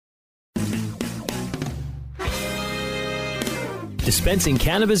Dispensing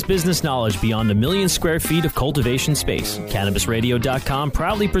cannabis business knowledge beyond a million square feet of cultivation space, CannabisRadio.com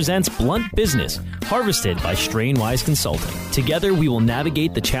proudly presents Blunt Business, harvested by Strainwise Consulting. Together, we will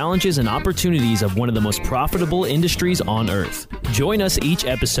navigate the challenges and opportunities of one of the most profitable industries on earth. Join us each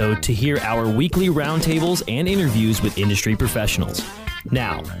episode to hear our weekly roundtables and interviews with industry professionals.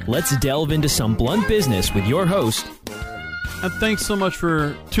 Now, let's delve into some blunt business with your host. And thanks so much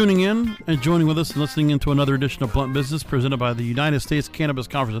for tuning in and joining with us and listening into another edition of Blunt Business presented by the United States Cannabis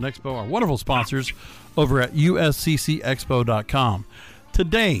Conference and Expo, our wonderful sponsors over at usccexpo.com.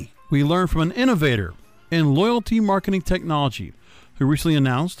 Today, we learn from an innovator in loyalty marketing technology who recently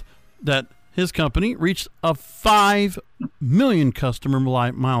announced that his company reached a 5 million customer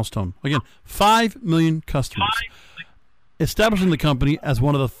milestone. Again, 5 million customers. Establishing the company as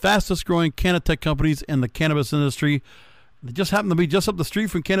one of the fastest growing cannatech companies in the cannabis industry. They just happen to be just up the street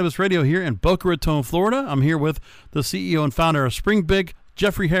from Cannabis Radio here in Boca Raton, Florida. I'm here with the CEO and founder of SpringBig,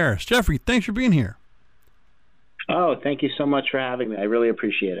 Jeffrey Harris. Jeffrey, thanks for being here. Oh, thank you so much for having me. I really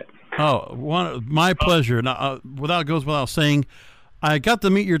appreciate it. Oh, my pleasure. Now, goes without saying, I got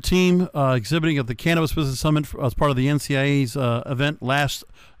to meet your team exhibiting at the Cannabis Business Summit as part of the NCIA's event last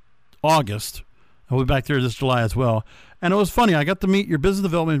August. I'll be back there this July as well. And it was funny. I got to meet your business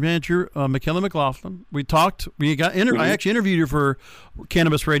development manager, McKinley McLaughlin. We talked. I actually interviewed you for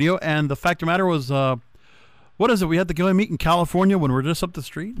Cannabis Radio. And the fact of the matter was, what is it? We had to go and meet in California when we're just up the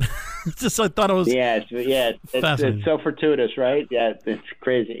street. I thought it was It's so fortuitous, right? Yeah, it's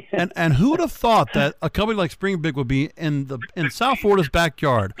crazy. and who would have thought that a company like SpringBig would be in South Florida's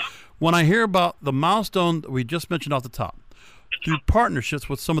backyard? When I hear about the milestone that we just mentioned off the top, through partnerships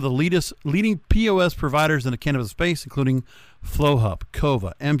with some of the leading POS providers in the cannabis space, including FlowHub,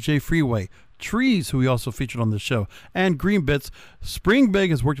 Kova, MJ Freeway, Trees, who we also featured on this show, and Greenbits, SpringBig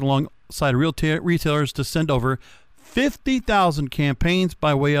has worked alongside retailers to send over 50,000 campaigns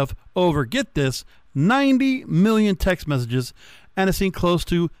by way of get this, 90 million text messages, and has seen close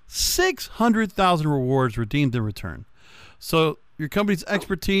to 600,000 rewards redeemed in return. So your company's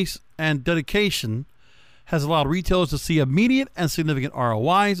expertise and dedication has allowed retailers to see immediate and significant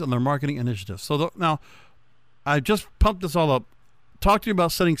ROIs on their marketing initiatives. So now, I just pumped this all up. Talk to you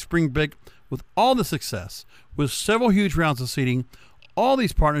about setting SpringBig with all the success, with several huge rounds of seeding, all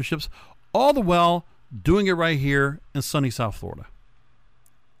these partnerships, all the while doing it right here in sunny South Florida.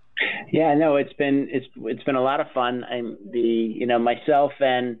 Yeah, no, it's been a lot of fun. Myself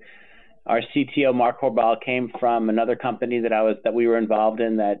and our CTO Mark Horbal came from another company that we were involved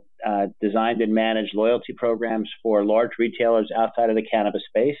in that designed and managed loyalty programs for large retailers outside of the cannabis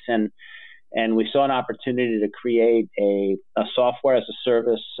space, and we saw an opportunity to create a software as a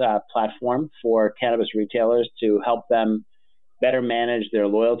service platform for cannabis retailers to help them better manage their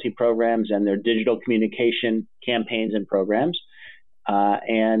loyalty programs and their digital communication campaigns and programs.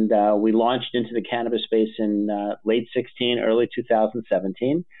 We launched into the cannabis space in late 2016, early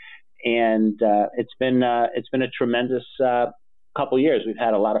 2017. And it's been a tremendous couple years. We've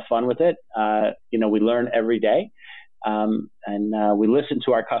had a lot of fun with it. We learn every day, and we listen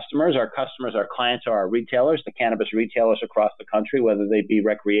to our customers. Our clients are our retailers, the cannabis retailers across the country, whether they be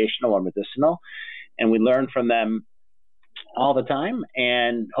recreational or medicinal, and we learn from them all the time.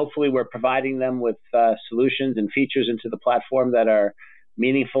 And hopefully, we're providing them with solutions and features into the platform that are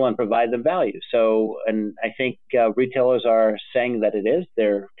meaningful and provide them value. So, and I think retailers are saying that it is.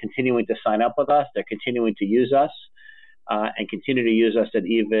 They're continuing to sign up with us. They're continuing to use us and continue to use us at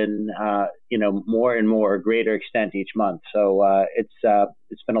even, more and more greater extent each month. So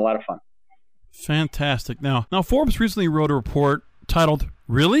it's been a lot of fun. Fantastic. Now Forbes recently wrote a report titled,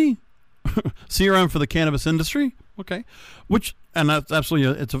 "Really? CRM for the cannabis industry?" Okay. And that's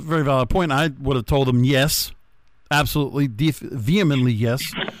absolutely, it's a very valid point. I would have told them yes. Absolutely, vehemently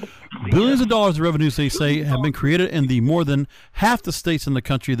yes. Billions of dollars of revenues, they say, have been created in the more than half the states in the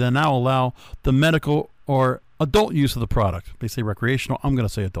country that now allow the medical or adult use of the product. They say recreational. I'm going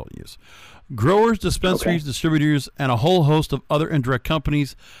to say adult use. Growers, dispensaries, distributors, and a whole host of other indirect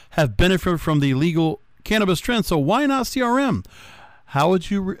companies have benefited from the legal cannabis trend. So why not CRM? How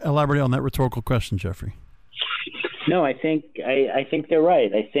would you elaborate on that rhetorical question, Jeffrey? No, I think they're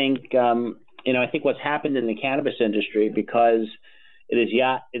right. I think I think what's happened in the cannabis industry, because it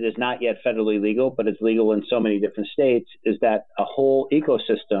is not yet federally legal, but it's legal in so many different states, is that a whole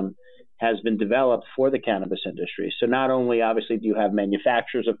ecosystem has been developed for the cannabis industry. So not only obviously do you have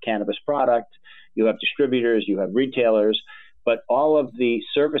manufacturers of cannabis product, you have distributors, you have retailers, but all of the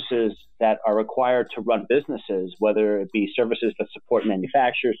services that are required to run businesses, whether it be services that support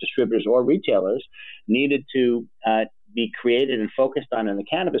manufacturers, distributors, or retailers, needed to be created and focused on in the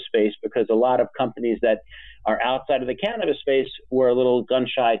cannabis space, because a lot of companies that are outside of the cannabis space were a little gun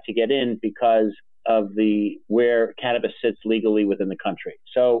shy to get in because of where cannabis sits legally within the country.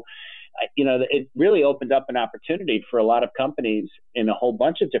 So, it really opened up an opportunity for a lot of companies in a whole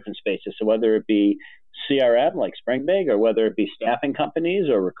bunch of different spaces. So whether it be CRM like Springbig, or whether it be staffing companies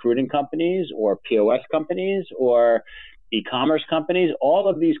or recruiting companies or POS companies or e-commerce companies, all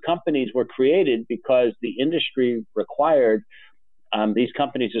of these companies were created because the industry required these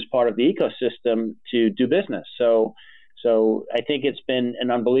companies as part of the ecosystem to do business. So I think it's been an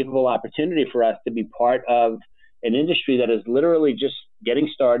unbelievable opportunity for us to be part of an industry that is literally just getting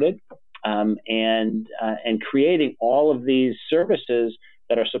started, and creating all of these services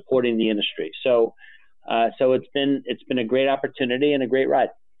that are supporting the industry. So it's been a great opportunity and a great ride.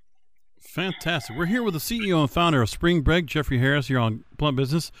 Fantastic. We're here with the CEO and founder of Springbig, Jeffrey Harris, here on Blunt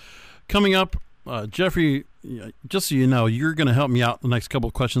Business. Coming up, Jeffrey, just so you know, you're going to help me out the next couple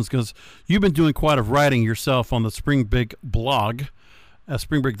of questions, because you've been doing quite a writing yourself on the Springbig blog at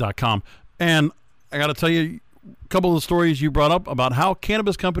springbig.com. And I got to tell you, a couple of the stories you brought up about how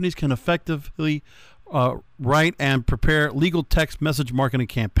cannabis companies can effectively write and prepare legal text message marketing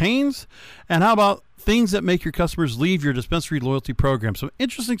campaigns, and how about things that make your customers leave your dispensary loyalty program. So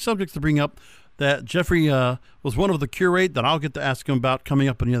interesting subjects to bring up that Jeffrey was one of the curate that I'll get to ask him about coming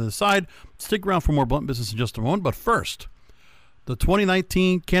up on the other side. Stick around for more Blunt Business in just a moment. But first, the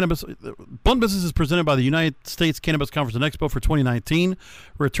 2019 Blunt Business is presented by the United States Cannabis Conference and Expo for 2019,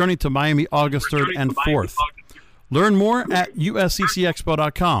 returning to Miami August 3rd and 4th. Learn more at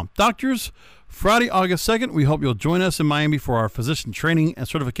usccexpo.com. Doctors, Friday, August 2nd, we hope you'll join us in Miami for our physician training and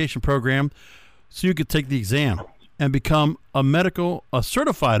certification program so you could take the exam and become a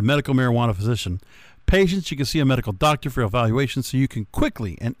certified medical marijuana physician. Patients, you can see a medical doctor for evaluation so you can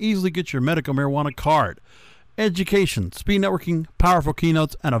quickly and easily get your medical marijuana card. Education, speed networking, powerful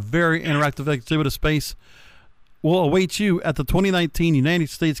keynotes, and a very interactive exhibitive space will await you at the 2019 United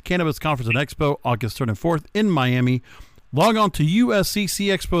States Cannabis Conference and Expo, August 3rd and 4th in Miami. Log on to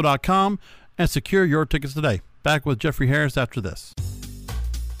usccexpo.com and secure your tickets today. Back with Jeffrey Harris after this.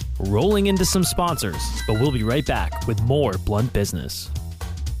 Rolling into some sponsors, but we'll be right back with more Blunt Business.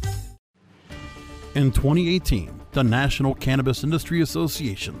 In 2018, the National Cannabis Industry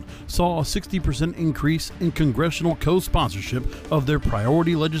Association saw a 60% increase in congressional co-sponsorship of their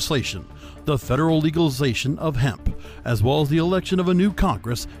priority legislation, the federal legalization of hemp, as well as the election of a new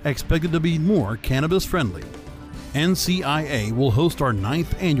Congress expected to be more cannabis-friendly. NCIA will host our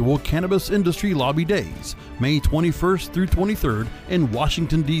 9th annual Cannabis Industry Lobby Days, May 21st through 23rd in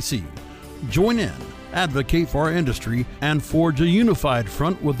Washington, D.C. Join in, advocate for our industry, and forge a unified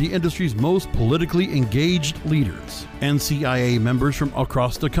front with the industry's most politically engaged leaders. NCIA members from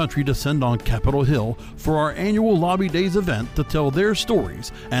across the country descend on Capitol Hill for our annual Lobby Days event to tell their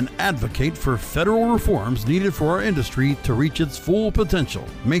stories and advocate for federal reforms needed for our industry to reach its full potential.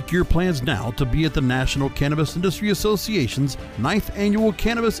 Make your plans now to be at the National Cannabis Industry Association's 9th annual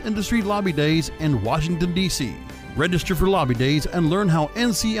Cannabis Industry Lobby Days in Washington, D.C. Register for Lobby Days and learn how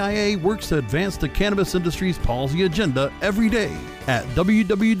NCIA works to advance the cannabis industry's policy agenda every day at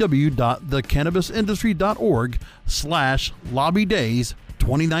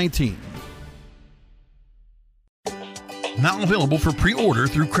www.thecannabisindustry.org/lobbydays2019. Now available for pre-order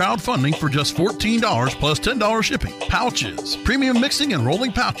through crowdfunding for just $14 plus $10 shipping. Pouches, premium mixing and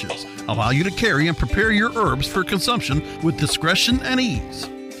rolling pouches, allow you to carry and prepare your herbs for consumption with discretion and ease.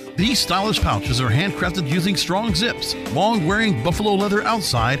 These stylish pouches are handcrafted using strong zips, long-wearing buffalo leather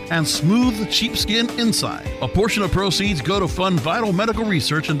outside, and smooth sheepskin inside. A portion of proceeds go to fund vital medical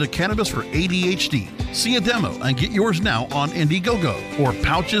research into cannabis for ADHD. See a demo and get yours now on Indiegogo or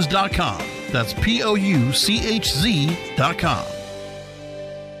pouches.com. That's POUCHZ.com.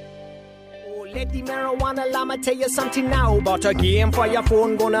 Let the marijuana llama tell you something now about a game for your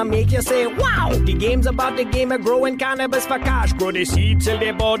phone gonna make you say wow. The game's about the game of growing cannabis for cash. Grow the seed, sell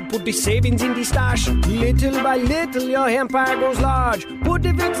the bud, put the savings in the stash. Little by little your empire grows large. Put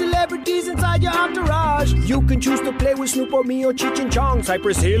the big celebrities inside your entourage. You can choose to play with Snoop or me or Cheech and Chong,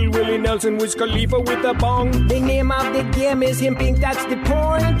 Cypress Hill, Willie Nelson, Wiz Khalifa with a bong. The name of the game is Hemp Inc., that's the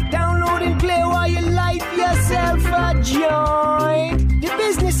point. Download and play while you light yourself a joint. The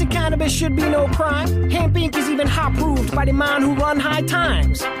business of cannabis should be no crime. Hemp Inc. is even hot-proofed by the man who run High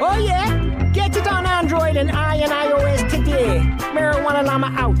Times. Oh yeah? Get it on Android and iOS today. Marijuana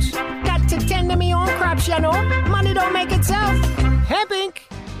Llama out. Got to tend to me own crops, you know. Money don't make itself. Hemp Inc.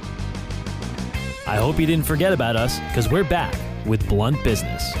 I hope you didn't forget about us, because we're back with Blunt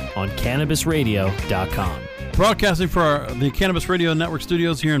Business on CannabisRadio.com. Broadcasting for the Cannabis Radio Network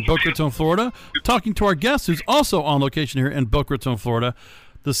studios here in Boca Raton, Florida. Talking to our guest who's also on location here in Boca Raton, Florida,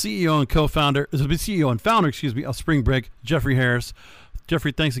 the CEO and founder of Spring Break, Jeffrey Harris.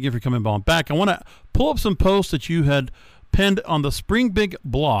 Jeffrey, thanks again for coming on back. I want to pull up some posts that you had penned on the Spring Break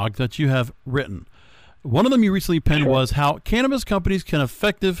blog that you have written. One of them you recently penned was how cannabis companies can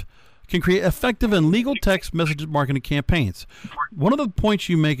create effective and legal text message marketing campaigns. One of the points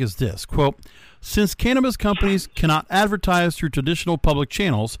you make is this, quote, since cannabis companies cannot advertise through traditional public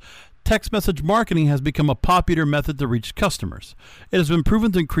channels, text message marketing has become a popular method to reach customers. It has been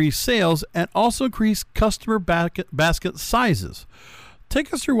proven to increase sales and also increase customer basket sizes.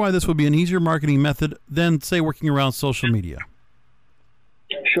 Take us through why this would be an easier marketing method than, say, working around social media.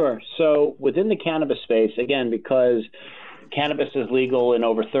 Sure. So within the cannabis space, again, because cannabis is legal in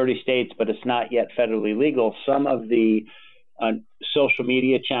over 30 states, but it's not yet federally legal, some of the social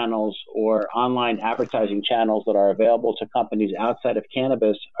media channels or online advertising channels that are available to companies outside of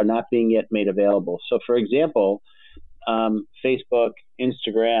cannabis are not being yet made available. So, for example, Facebook,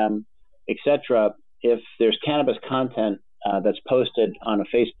 Instagram, etc., if there's cannabis content that's posted on a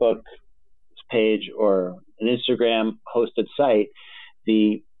Facebook page or an Instagram hosted site,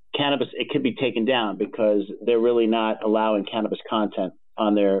 the cannabis, it could be taken down because they're really not allowing cannabis content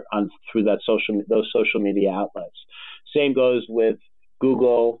through those social media outlets. Same goes with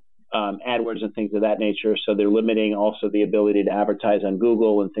Google, AdWords and things of that nature. So they're limiting also the ability to advertise on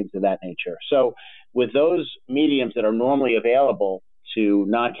Google and things of that nature. So with those mediums that are normally available to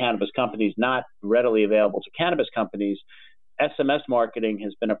non-cannabis companies, not readily available to cannabis companies, SMS marketing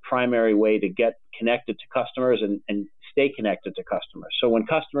has been a primary way to get connected to customers and stay connected to customers. So when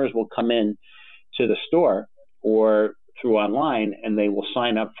customers will come in to the store or through online and they will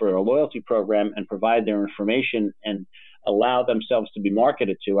sign up for a loyalty program and provide their information and allow themselves to be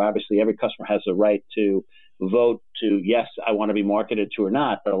marketed to. Obviously, every customer has the right to vote to, yes, I want to be marketed to or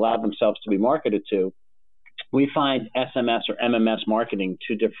not, but allow themselves to be marketed to. We find SMS or MMS marketing,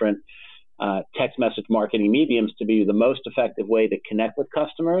 two different text message marketing mediums, to be the most effective way to connect with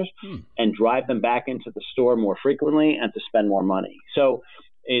customers and drive them back into the store more frequently and to spend more money. So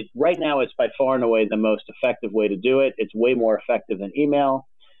right now, it's by far and away the most effective way to do it. It's way more effective than email.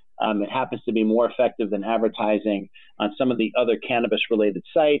 It happens to be more effective than advertising on some of the other cannabis-related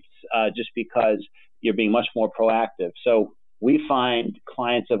sites just because you're being much more proactive. So we find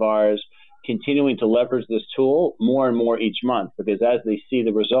clients of ours continuing to leverage this tool more and more each month because as they see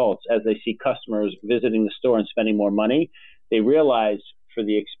the results, as they see customers visiting the store and spending more money, they realize for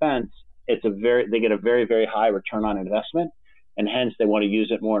the expense, they get a very, very high return on investment. And hence, they want to use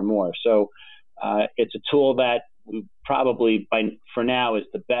it more and more. So it's a tool that probably, for now, is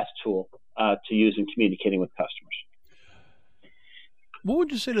the best tool to use in communicating with customers. What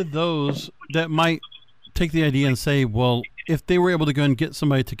would you say to those that might take the idea and say, well, if they were able to go and get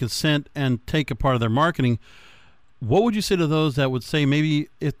somebody to consent and take a part of their marketing, what would you say to those that would say maybe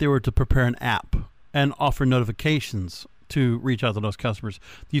if they were to prepare an app and offer notifications to reach out to those customers?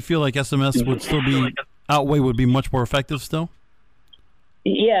 Do you feel like SMS would still would be much more effective still?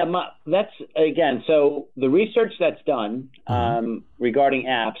 Yeah, that's, again, so the research that's done regarding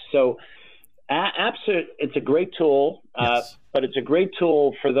apps. So apps, it's a great tool, yes. But it's a great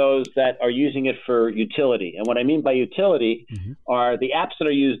tool for those that are using it for utility. And what I mean by utility are the apps that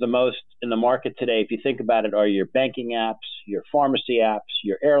are used the most in the market today, if you think about it, are your banking apps, your pharmacy apps,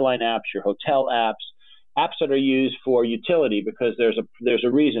 your airline apps, your hotel apps that are used for utility because there's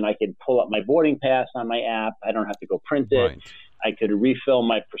a reason. I can pull up my boarding pass on my app. I don't have to go print it. Right. I could refill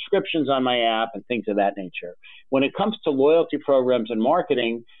my prescriptions on my app and things of that nature. When it comes to loyalty programs and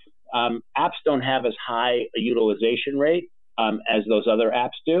marketing, apps don't have as high a utilization rate as those other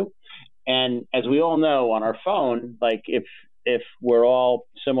apps do. And as we all know on our phone, like if we're all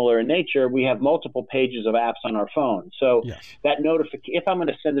similar in nature, we have multiple pages of apps on our phone. So yes. that if I'm going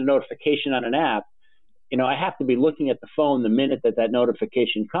to send a notification on an app, I have to be looking at the phone the minute that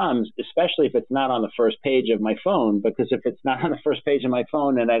notification comes, especially if it's not on the first page of my phone, because if it's not on the first page of my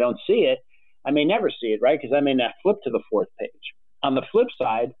phone and I don't see it, I may never see it, right? Because I may not flip to the fourth page. On the flip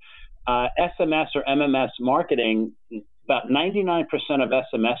side, SMS or MMS marketing, about 99% of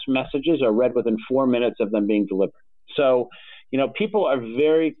SMS messages are read within 4 minutes of them being delivered. So, people are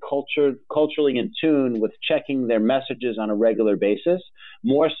very culturally in tune with checking their messages on a regular basis,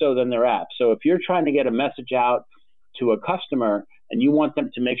 more so than their app. So if you're trying to get a message out to a customer and you want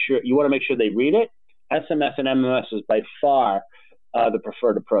to make sure they read it, SMS and MMS is by far the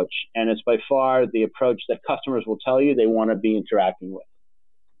preferred approach. And it's by far the approach that customers will tell you they want to be interacting with.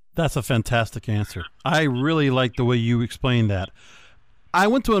 That's a fantastic answer. I really like the way you explained that. I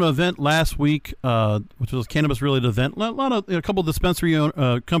went to an event last week, which was a cannabis-related event. A couple of dispensary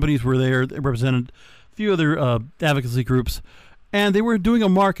companies were there. They represented a few other advocacy groups, and they were doing a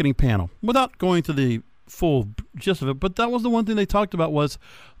marketing panel without going to the full gist of it. But that was the one thing they talked about was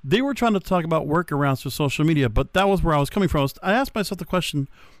they were trying to talk about workarounds for social media. But that was where I was coming from. I asked myself the question,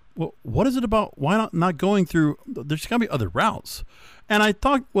 well, what is it about? Why not going through? There's got to be other routes. And I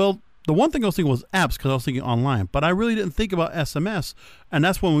thought, well, the one thing I was thinking was apps because I was thinking online, but I really didn't think about SMS. And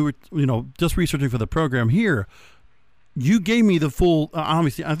that's when we were, just researching for the program here. You gave me the full,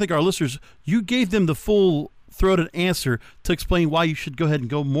 obviously, I think our listeners, you gave them the full-throated answer to explain why you should go ahead and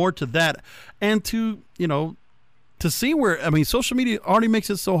go more to that and to see where, social media already makes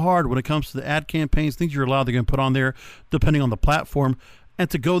it so hard when it comes to the ad campaigns, things you're allowed to put on there depending on the platform. And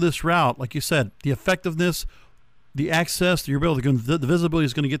to go this route, like you said, the effectiveness, the access, your ability, the visibility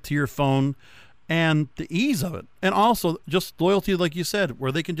is going to get to your phone, and the ease of it, and also just loyalty, like you said,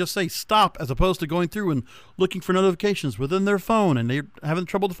 where they can just say stop as opposed to going through and looking for notifications within their phone, and they're having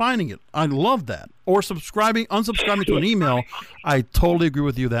trouble finding it. I love that. Or unsubscribing to an email. I totally agree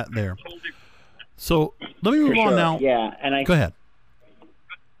with you there. So let me move on now. Yeah, and go ahead.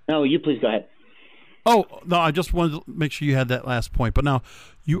 No, you please go ahead. Oh no, I just wanted to make sure you had that last point. But now,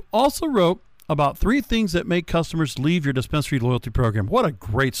 you also wrote about 3 things that make customers leave your dispensary loyalty program. What a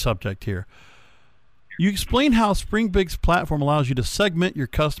great subject here. You explain how Springbig's platform allows you to segment your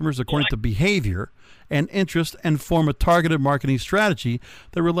customers according to behavior and interest and form a targeted marketing strategy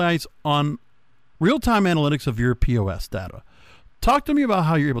that relies on real-time analytics of your POS data. Talk to me about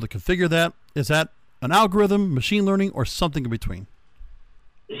how you're able to configure that. Is that an algorithm, machine learning, or something in between?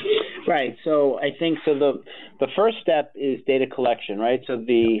 Right. So I think the first step is data collection, right? So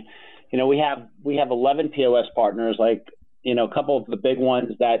we have 11 POS partners, like, a couple of the big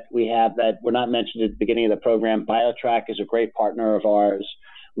ones that we have that were not mentioned at the beginning of the program. BioTrack is a great partner of ours.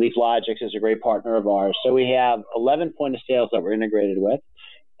 LeafLogix is a great partner of ours. So we have 11 point of sales that we're integrated with.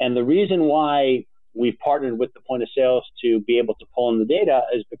 And the reason why we've partnered with the point of sales to be able to pull in the data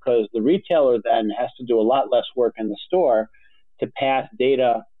is because the retailer then has to do a lot less work in the store to pass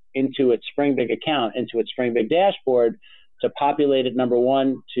data into its Springbig account, into its Springbig dashboard, to populate it, number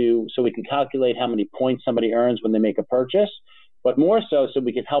one, so we can calculate how many points somebody earns when they make a purchase, but more so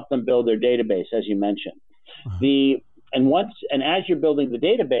we can help them build their database, as you mentioned. And as you're building the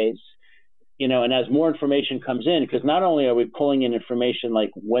database, and as more information comes in, because not only are we pulling in information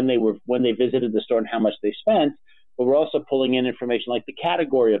like when they visited the store and how much they spent, but we're also pulling in information like the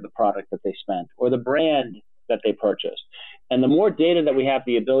category of the product that they spent or the brand that they purchased. And the more data that we have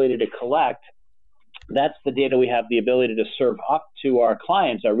the ability to collect, that's the data we have the ability to serve up to our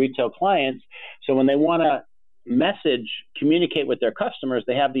clients, our retail clients. So when they want to communicate with their customers,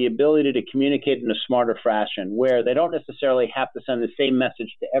 they have the ability to communicate in a smarter fashion where they don't necessarily have to send the same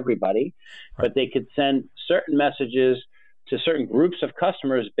message to everybody, but they could send certain messages to certain groups of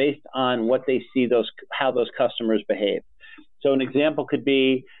customers based on what they see how those customers behave. So an example could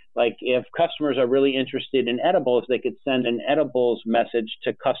be, like, if customers are really interested in edibles, they could send an edibles message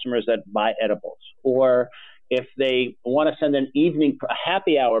to customers that buy edibles. Or if they want to send a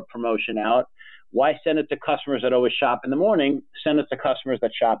happy hour promotion out, why send it to customers that always shop in the morning? Send it to customers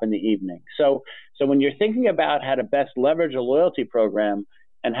that shop in the evening. So when you're thinking about how to best leverage a loyalty program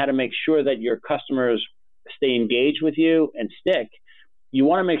and how to make sure that your customers stay engaged with you and stick, you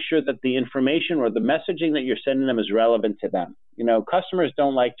want to make sure that the information or the messaging that you're sending them is relevant to them. Customers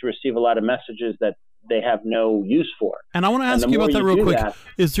don't like to receive a lot of messages that they have no use for. And I want to ask you about that real quick.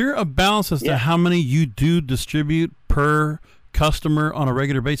 Is there a balance as to how many you do distribute per customer on a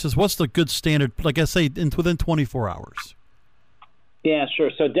regular basis? What's the good standard, like I say, within 24 hours? Yeah,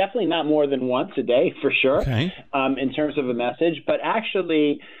 sure. So definitely not more than once a day, for sure, okay. In terms of a message. But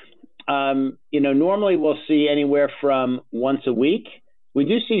actually, normally we'll see anywhere from once a week. We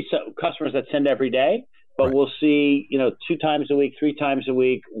do see customers that send every day, but we'll see, 2 times a week, 3 times a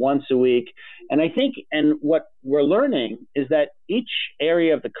week, once a week. And I think, and what we're learning is that each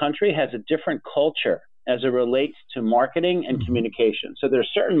area of the country has a different culture as it relates to marketing and communication. So there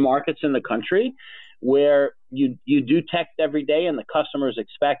are certain markets in the country where you do text every day and the customers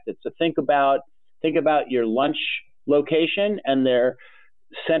expect it. So think about your lunch location, and they're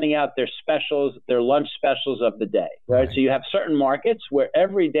sending out their lunch specials of the day, right? So you have certain markets where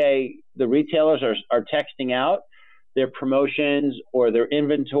every day the retailers are texting out their promotions or their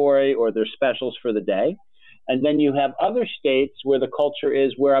inventory or their specials for the day. And then you have other states where the culture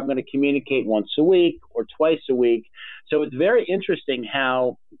is where I'm going to communicate once a week or twice a week. So it's very interesting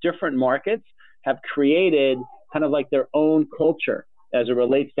how different markets have created kind of like their own culture as it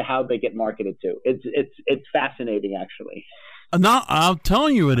relates to how they get marketed to. It's fascinating, actually. No, I'm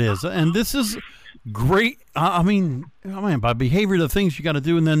telling you it is. And this is great. I mean, by behavior, the things you got to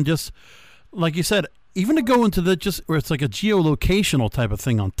do, and then just, like you said, even to go into the just where it's like a geolocational type of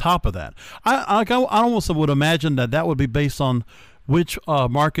thing on top of that. I almost would imagine that would be based on which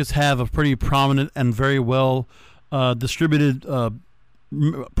markets have a pretty prominent and very well distributed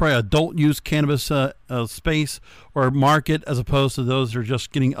probably adult use cannabis space or market, as opposed to those that are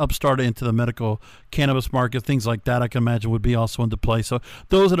just getting upstarted into the medical cannabis market. Things like that I can imagine would be also into play. So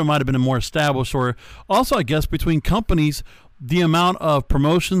those that might have been more established, or also I guess between companies, the amount of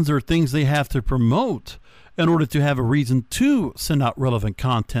promotions or things they have to promote in order to have a reason to send out relevant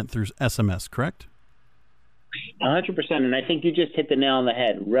content through SMS, correct? 100%. And I think you just hit the nail on the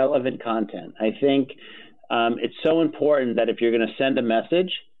head. Relevant content. I think it's so important that if you're going to send a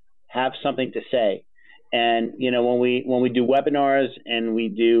message, have something to say. And, you know, when we do webinars and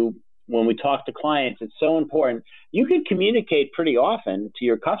when we talk to clients, it's so important. You can communicate pretty often to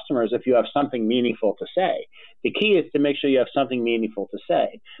your customers if you have something meaningful to say. The key is to make sure you have something meaningful to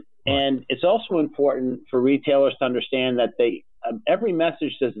say. And it's also important for retailers to understand that every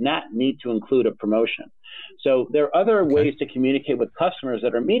message does not need to include a promotion. So there are other ways to communicate with customers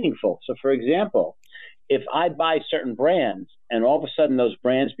that are meaningful. So, for example, if I buy certain brands and all of a sudden those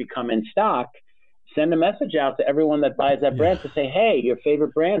brands become in stock, send a message out to everyone that buys that brand to say, hey, your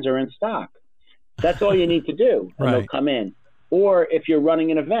favorite brands are in stock. That's all you need to do, and they'll come in. Or if you're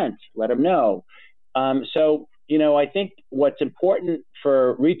running an event, let them know. So, you know, I think what's important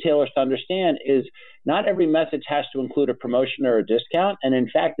for retailers to understand is not every message has to include a promotion or a discount. And in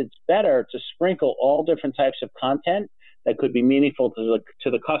fact, it's better to sprinkle all different types of content that could be meaningful to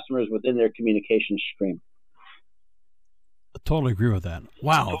the customers within their communication stream. I totally agree with that.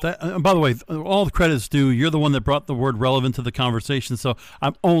 Wow. By the way, all the credit's due. You're the one that brought the word relevant to the conversation, so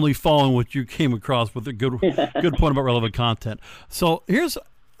I'm only following what you came across with a good point about relevant content. So there's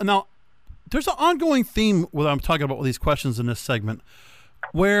an ongoing theme when I'm talking about these questions in this segment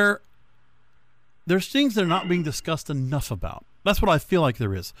where there's things that are not being discussed enough about. That's what I feel like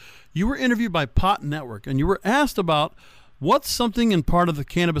there is. You were interviewed by Pot Network, and you were asked about what's something in part of the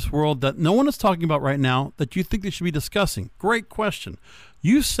cannabis world that no one is talking about right now that you think they should be discussing. Great question.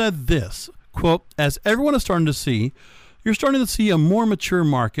 You said this, quote, as everyone is starting to see, you're starting to see a more mature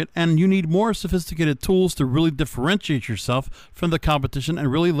market, and you need more sophisticated tools to really differentiate yourself from the competition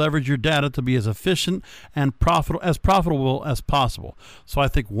and really leverage your data to be as efficient and profitable as possible. So I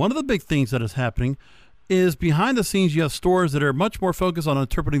think one of the big things that is happening is behind the scenes you have stores that are much more focused on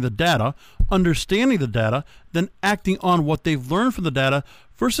interpreting the data, understanding the data, than acting on what they've learned from the data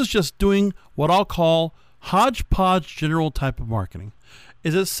versus just doing what I'll call hodgepodge general type of marketing.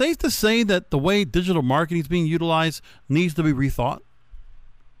 Is it safe to say that the way digital marketing is being utilized needs to be rethought?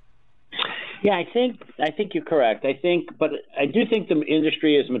 Yeah, I think you're correct. But I do think the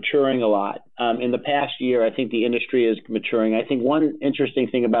industry is maturing a lot. In the past year, I think the industry is maturing. I think one interesting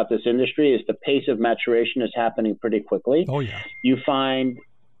thing about this industry is the pace of maturation is happening pretty quickly. Oh yeah. You find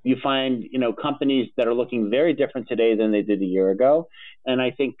companies that are looking very different today than they did a year ago, and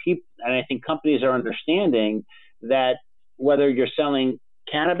I think companies are understanding that whether you're selling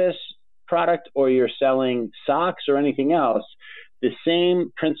cannabis product or you're selling socks or anything else, the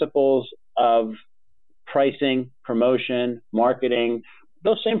same principles of pricing, promotion, marketing,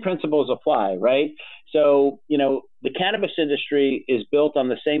 those same principles apply, right? So, you know, the cannabis industry is built on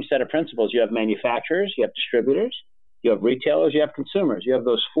the same set of principles. You have manufacturers, you have distributors, you have retailers, you have consumers. You have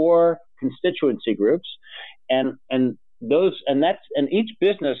those four constituency groups, and each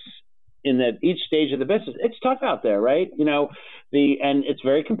business each stage of the business, it's tough out there, right? You know, and it's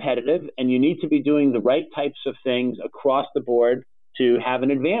very competitive, and you need to be doing the right types of things across the board to have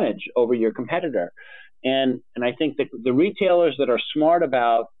an advantage over your competitor. And I think that the retailers that are smart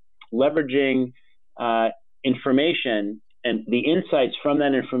about leveraging information and the insights from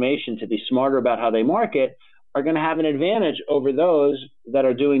that information to be smarter about how they market are going to have an advantage over those that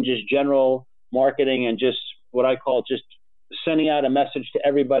are doing just general marketing and just what I call just sending out a message to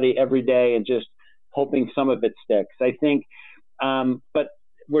everybody every day and just hoping some of it sticks. I think, but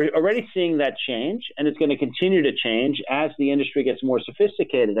we're already seeing that change, and it's going to continue to change as the industry gets more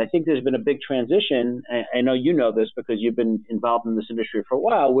sophisticated. I think there's been a big transition. I know you know this because you've been involved in this industry for a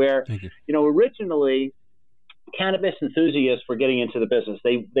while, where, originally cannabis enthusiasts were getting into the business.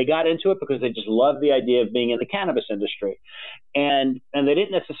 They got into it because they just loved the idea of being in the cannabis industry. And they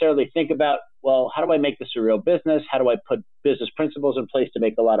didn't necessarily think about, well, how do I make this a real business? How do I put business principles in place to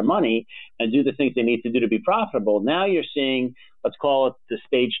make a lot of money and do the things they need to do to be profitable? Now you're seeing, let's call it the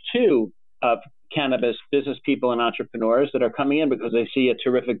stage 2 of cannabis business people and entrepreneurs that are coming in because they see a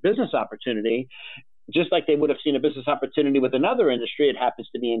terrific business opportunity. just like they would have seen a business opportunity with another industry, it happens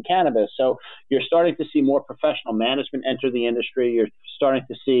to be in cannabis. So you're starting to see more professional management enter the industry. You're starting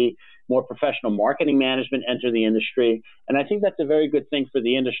to see more professional marketing management enter the industry. And I think that's a very good thing for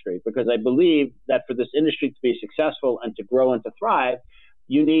the industry, because I believe that for this industry to be successful and to grow and to thrive,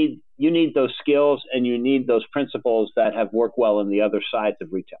 you need those skills and you need those principles that have worked well in the other sides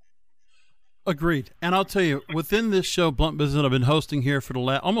of retail. Agreed. And I'll tell you, within this show, Blunt Business, I've been hosting here for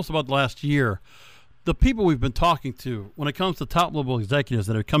almost about the last year, the people we've been talking to when it comes to top-level executives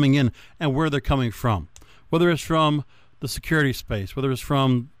that are coming in and where they're coming from, whether it's from the security space, whether it's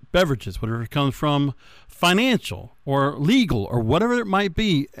from beverages, whether it comes from financial or legal or whatever it might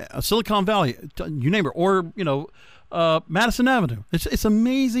be, Silicon Valley, you name it, or, Madison Avenue. It's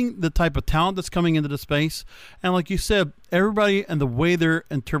amazing the type of talent that's coming into the space. And like you said, everybody and the way they're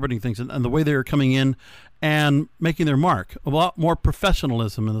interpreting things and the way they're coming in and making their mark, a lot more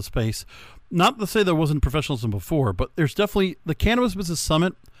professionalism in the space. Not to say there wasn't professionalism before, but there's definitely the Cannabis Business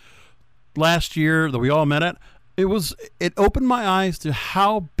Summit last year that we all met at. It opened my eyes to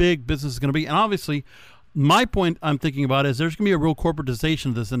how big business is going to be. And obviously, my point I'm thinking about is there's going to be a real corporatization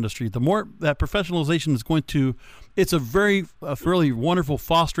of this industry. The more that professionalization is going to, it's a really wonderful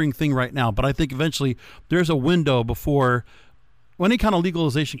fostering thing right now. But I think eventually there's a window before when any kind of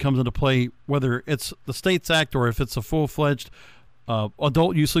legalization comes into play, whether it's the States Act or if it's a full-fledged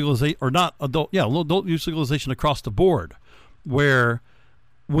adult use legalization or not adult use legalization across the board, where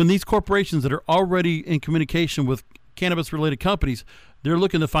when these corporations that are already in communication with cannabis-related companies, they're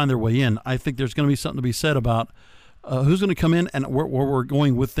looking to find their way in. I think there's going to be something to be said about who's going to come in and where we're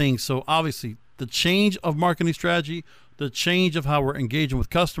going with things. So obviously, the change of marketing strategy, the change of how we're engaging with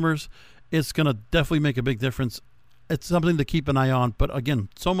customers, it's going to definitely make a big difference. It's something to keep an eye on. But again,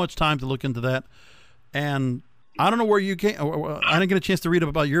 so much time to look into that. And I don't know where you came. I didn't get a chance to read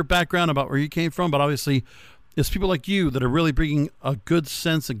about your background, about where you came from. But obviously, it's people like you that are really bringing a good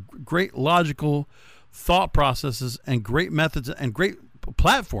sense and great logical thought processes and great methods and great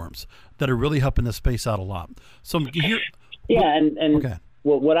platforms that are really helping this space out a lot. So here, and okay.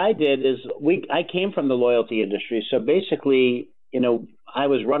 What I did is I came from the loyalty industry. So basically, I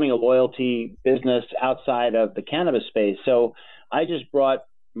was running a loyalty business outside of the cannabis space. So I just brought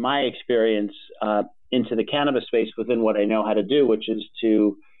my experience into the cannabis space within what I know how to do, which is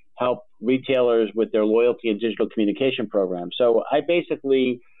to help retailers with their loyalty and digital communication programs. So I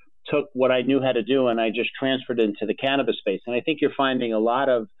basically took what I knew how to do and I just transferred it into the cannabis space. And I think you're finding a lot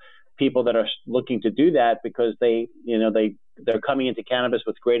of people that are looking to do that because they're coming into cannabis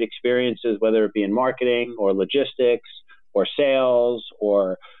with great experiences, whether it be in marketing or logistics or sales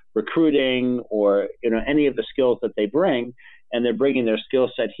or recruiting or any of the skills that they bring, and they're bringing their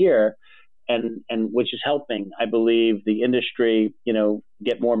skill set here, and which is helping, I believe, the industry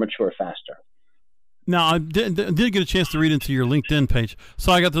get more mature faster. Now, I did get a chance to read into your LinkedIn page,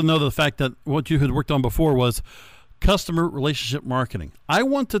 so I got to know the fact that what you had worked on before was customer relationship marketing. I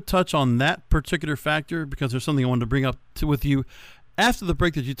want to touch on that particular factor because there's something I wanted to bring up with you after the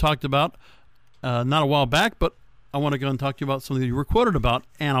break that you talked about, not a while back, but I want to go and talk to you about something that you were quoted about,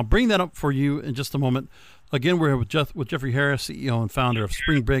 and I'll bring that up for you in just a moment. Again, we're here with Jeffrey Harris, CEO and founder of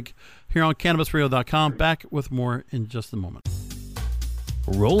Spring Break, here on CannabisRadio.com. Back with more in just a moment.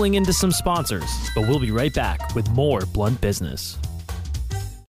 Rolling into some sponsors, but we'll be right back with more Blunt Business.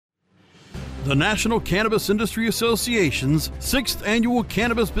 The National Cannabis Industry Association's 6th Annual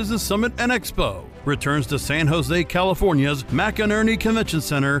Cannabis Business Summit and Expo returns to San Jose, California's McInerney Convention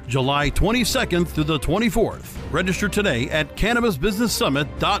Center July 22nd through the 24th. Register today at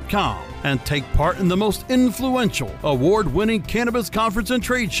CannabisBusinessSummit.com and take part in the most influential, award-winning cannabis conference and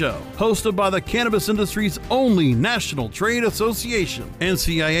trade show, hosted by the cannabis industry's only national trade association.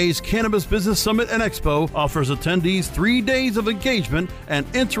 NCIA's Cannabis Business Summit and Expo offers attendees 3 days of engagement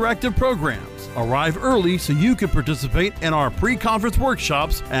and interactive programs. Arrive early so you can participate in our pre-conference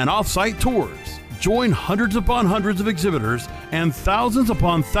workshops and off-site tours. Join hundreds upon hundreds of exhibitors and thousands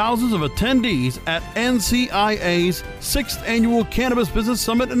upon thousands of attendees at NCIA's 6th Annual Cannabis Business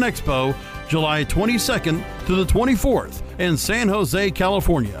Summit and Expo, July 22nd to the 24th in San Jose,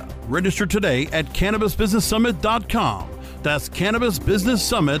 California. Register today at CannabisBusinessSummit.com. That's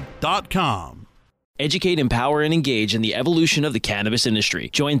CannabisBusinessSummit.com. Educate, empower, and engage in the evolution of the cannabis industry.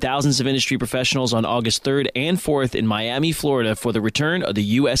 Join thousands of industry professionals on August 3rd and 4th in Miami, Florida for the return of the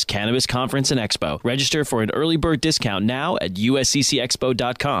U.S. Cannabis Conference and Expo. Register for an early bird discount now at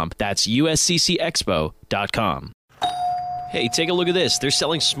usccexpo.com. That's usccexpo.com. Hey, take a look at this. They're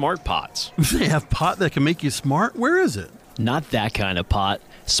selling smart pots. They have pot that can make you smart? Where is it? Not that kind of pot.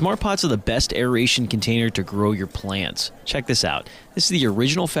 Smart pots are the best aeration container to grow your plants. Check this out. This is the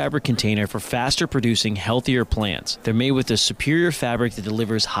original fabric container for faster producing, healthier plants. They're made with a superior fabric that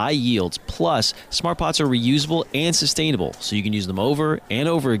delivers high yields. Plus, Smart Pots are reusable and sustainable, so you can use them over and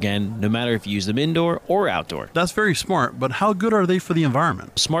over again, no matter if you use them indoor or outdoor. That's very smart, but how good are they for the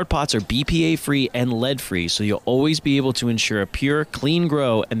environment? Smart Pots are BPA-free and lead-free, so you'll always be able to ensure a pure, clean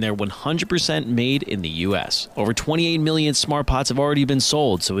grow, and they're 100% made in the U.S. Over 28 million Smart Pots have already been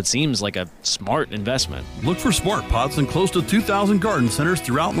sold, so it seems like a smart investment. Look for Smart Pots in close to 2,000 garden centers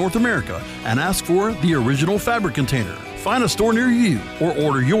throughout North America and ask for the original fabric container. Find a store near you or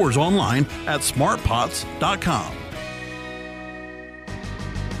order yours online at smartpots.com.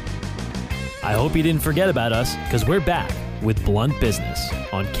 I hope you didn't forget about us, because we're back with Blunt Business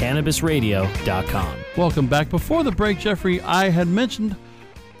on CannabisRadio.com. Welcome back. Before the break, Jeffrey, I had mentioned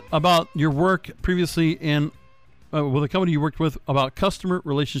about your work previously in with a company you worked with about customer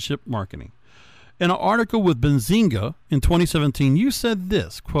relationship marketing. In an article with Benzinga in 2017, you said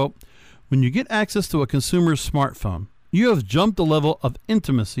this, quote, "When you get access to a consumer's smartphone, you have jumped the level of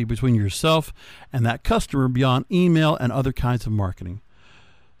intimacy between yourself and that customer beyond email and other kinds of marketing."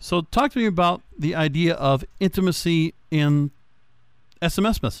 So talk to me about the idea of intimacy in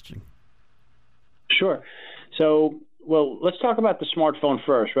SMS messaging. Sure. So, well, let's talk about the smartphone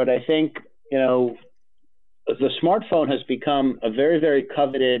first, right? I think, the smartphone has become a very, very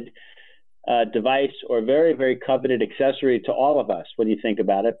coveted device, or very, very coveted accessory to all of us when you think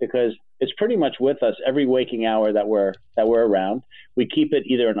about it, because it's pretty much with us every waking hour that we're around. We keep it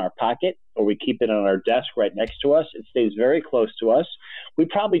either in our pocket or we keep it on our desk right next to us. It stays very close to us. We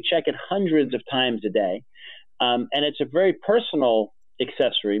probably check it hundreds of times a day. And it's a very personal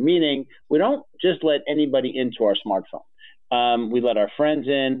accessory, meaning we don't just let anybody into our smartphone. We let our friends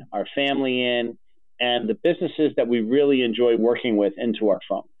in, our family in, and the businesses that we really enjoy working with into our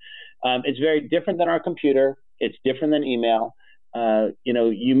phone. It's very different than our computer. It's different than email.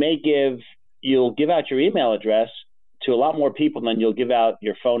 You'll give out your email address to a lot more people than you'll give out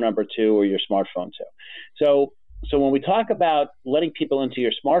your phone number to or your smartphone to. So when we talk about letting people into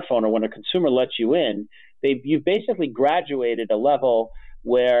your smartphone, or when a consumer lets you in, you've basically graduated a level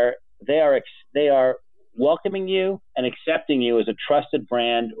where they are welcoming you and accepting you as a trusted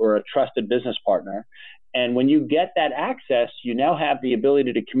brand or a trusted business partner. And when you get that access, you now have the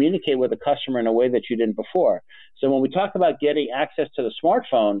ability to communicate with a customer in a way that you didn't before. So when we talk about getting access to the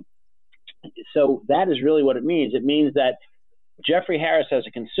smartphone, so that is really what it means. It means that Jeffrey Harris, as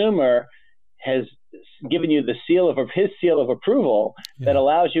a consumer, has given you his seal of approval that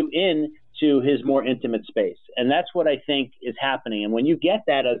allows you in to his more intimate space. And that's what I think is happening. And when you get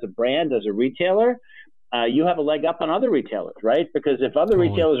that as a brand, as a retailer, you have a leg up on other retailers, right? Because if other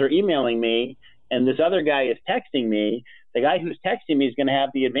retailers are emailing me and this other guy is texting me, the guy who's texting me is going to have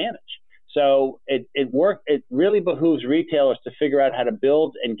the advantage. So it really behooves retailers to figure out how to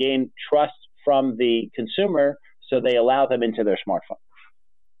build and gain trust from the consumer so they allow them into their smartphone.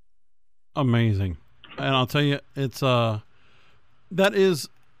 Amazing. And I'll tell you, it's that is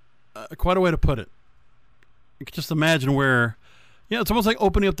quite a way to put it. You can just imagine where, it's almost like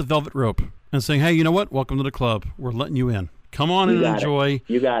opening up the velvet rope and saying, hey, you know what? Welcome to the club. We're letting you in. Come on and enjoy.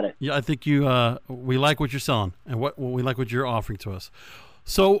 You got it. Yeah, I think we like what you're selling and we like what you're offering to us.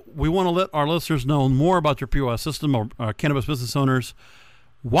 So we want to let our listeners know more about your POS system, or cannabis business owners.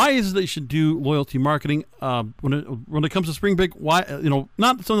 Why is it that you should do loyalty marketing when it comes to Spring Big? Why,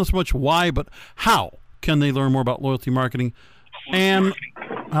 not so much why, but how can they learn more about loyalty marketing and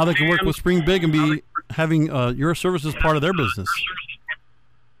how they can work with Spring Big and be having your services part of their business?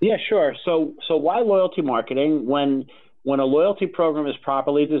 Yeah, sure. So why loyalty marketing? When a loyalty program is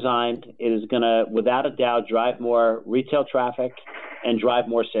properly designed, it is going to, without a doubt, drive more retail traffic and drive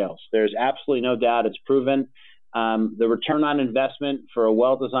more sales. There's absolutely no doubt. It's proven. The return on investment for a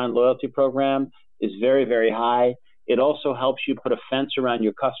well-designed loyalty program is very, very high. It also helps you put a fence around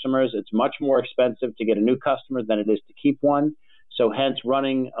your customers. It's much more expensive to get a new customer than it is to keep one. So hence,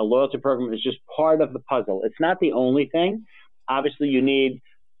 running a loyalty program is just part of the puzzle. It's not the only thing. Obviously, you need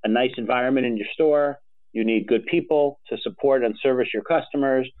a nice environment in your store. You need good people to support and service your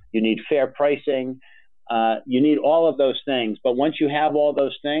customers. You need fair pricing. You need all of those things. But once you have all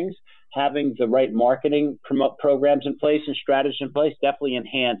those things, having the right marketing programs in place and strategies in place definitely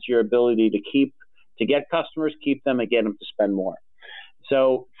enhance your ability to get customers, keep them, and get them to spend more.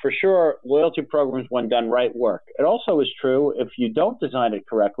 So for sure, loyalty programs, when done right, work. It also is true, if you don't design it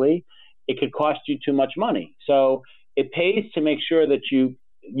correctly, it could cost you too much money. So it pays to make sure that you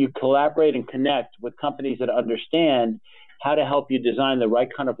collaborate and connect with companies that understand how to help you design the right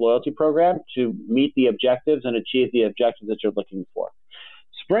kind of loyalty program to meet the objectives and achieve the objectives that you're looking for.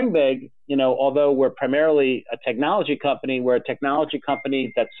 Springbig, although we're primarily a technology company, we're a technology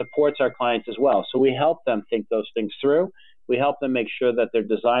company that supports our clients as well. So we help them think those things through. We help them make sure that they're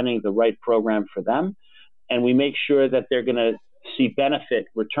designing the right program for them. And we make sure that they're going to see benefit,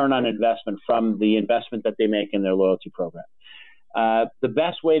 return on investment from the investment that they make in their loyalty program. The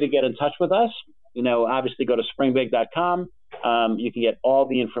best way to get in touch with us, obviously go to springbig.com. You can get all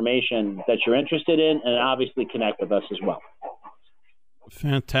the information that you're interested in and obviously connect with us as well.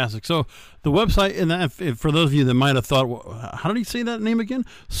 Fantastic. So the website, and for those of you that might have thought, well, how did he say that name again?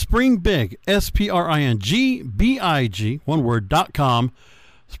 Springbig, SPRINGBIG, one word, .com.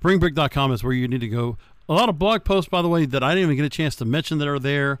 Springbig.com is where you need to go. A lot of blog posts, by the way, that I didn't even get a chance to mention that are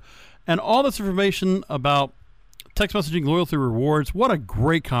there. And all this information about text messaging, loyalty, rewards. What a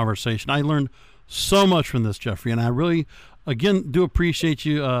great conversation. I learned so much from this, Jeffrey, and I really, again, do appreciate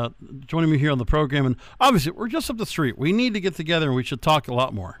you joining me here on the program. And obviously, we're just up the street. We need to get together, and we should talk a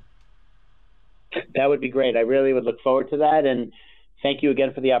lot more. That would be great. I really would look forward to that. And thank you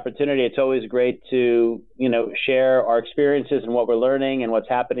again for the opportunity. It's always great to, share our experiences and what we're learning and what's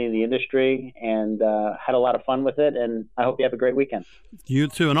happening in the industry, and had a lot of fun with it. And I hope you have a great weekend. You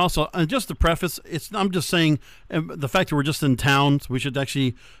too. And also, just to preface, I'm just saying the fact that we're just in town, so we should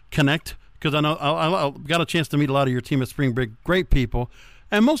actually connect, because I know I got a chance to meet a lot of your team at Springbig. Great people.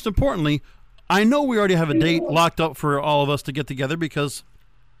 And most importantly, I know we already have a date locked up for all of us to get together, because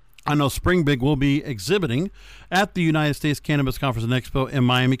I know Springbig will be exhibiting at the United States Cannabis Conference and Expo in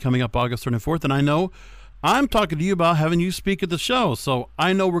Miami coming up August 3rd and 4th. And I know I'm talking to you about having you speak at the show. So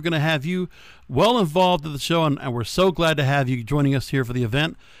I know we're going to have you well involved at the show, and we're so glad to have you joining us here for the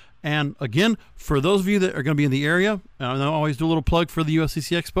event. And again, for those of you that are going to be in the area, and I always do a little plug for the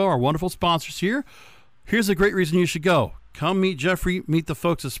USCC Expo, our wonderful sponsors here. Here's a great reason you should go. Come meet Jeffrey, meet the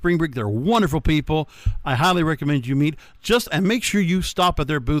folks at Springbig. They're wonderful people. I highly recommend you meet. And make sure you stop at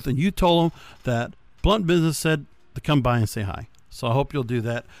their booth and you told them that Blunt Business said to come by and say hi. So I hope you'll do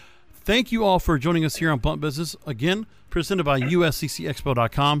that. Thank you all for joining us here on Blunt Business. Again, presented by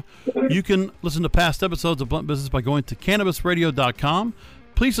USCCExpo.com. You can listen to past episodes of Blunt Business by going to CannabisRadio.com.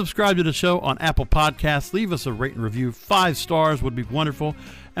 Please subscribe to the show on Apple Podcasts. Leave us a rate and review. 5 stars would be wonderful.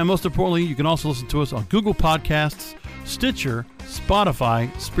 And most importantly, you can also listen to us on Google Podcasts, Stitcher,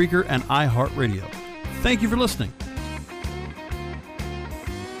 Spotify, Spreaker, and iHeartRadio. Thank you for listening.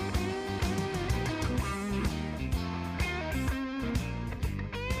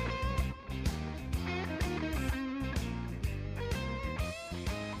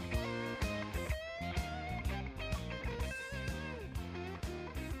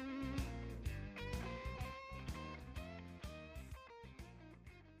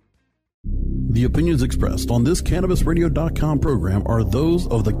 The opinions expressed on this CannabisRadio.com program are those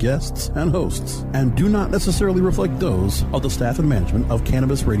of the guests and hosts and do not necessarily reflect those of the staff and management of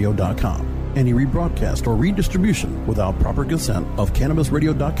CannabisRadio.com. Any rebroadcast or redistribution without proper consent of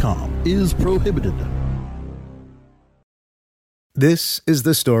CannabisRadio.com is prohibited. This is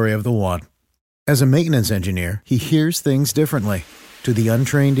the story of the one. As a maintenance engineer, he hears things differently. To the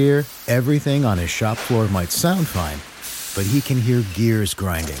untrained ear, everything on his shop floor might sound fine, but he can hear gears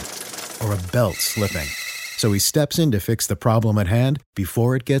grinding or a belt slipping. So he steps in to fix the problem at hand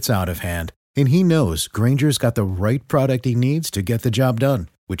before it gets out of hand. And he knows Grainger's got the right product he needs to get the job done,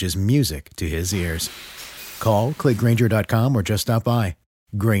 which is music to his ears. Call, click Grainger.com, or just stop by.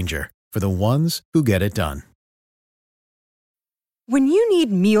 Grainger, for the ones who get it done. When you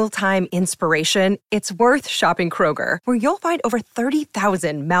need mealtime inspiration, it's worth shopping Kroger, where you'll find over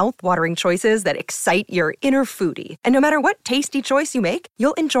 30,000 mouth-watering choices that excite your inner foodie. And no matter what tasty choice you make,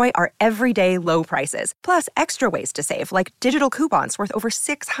 you'll enjoy our everyday low prices, plus extra ways to save, like digital coupons worth over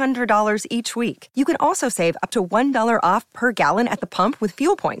 $600 each week. You can also save up to $1 off per gallon at the pump with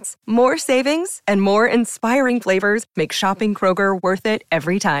fuel points. More savings and more inspiring flavors make shopping Kroger worth it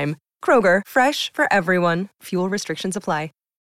every time. Kroger, fresh for everyone. Fuel restrictions apply.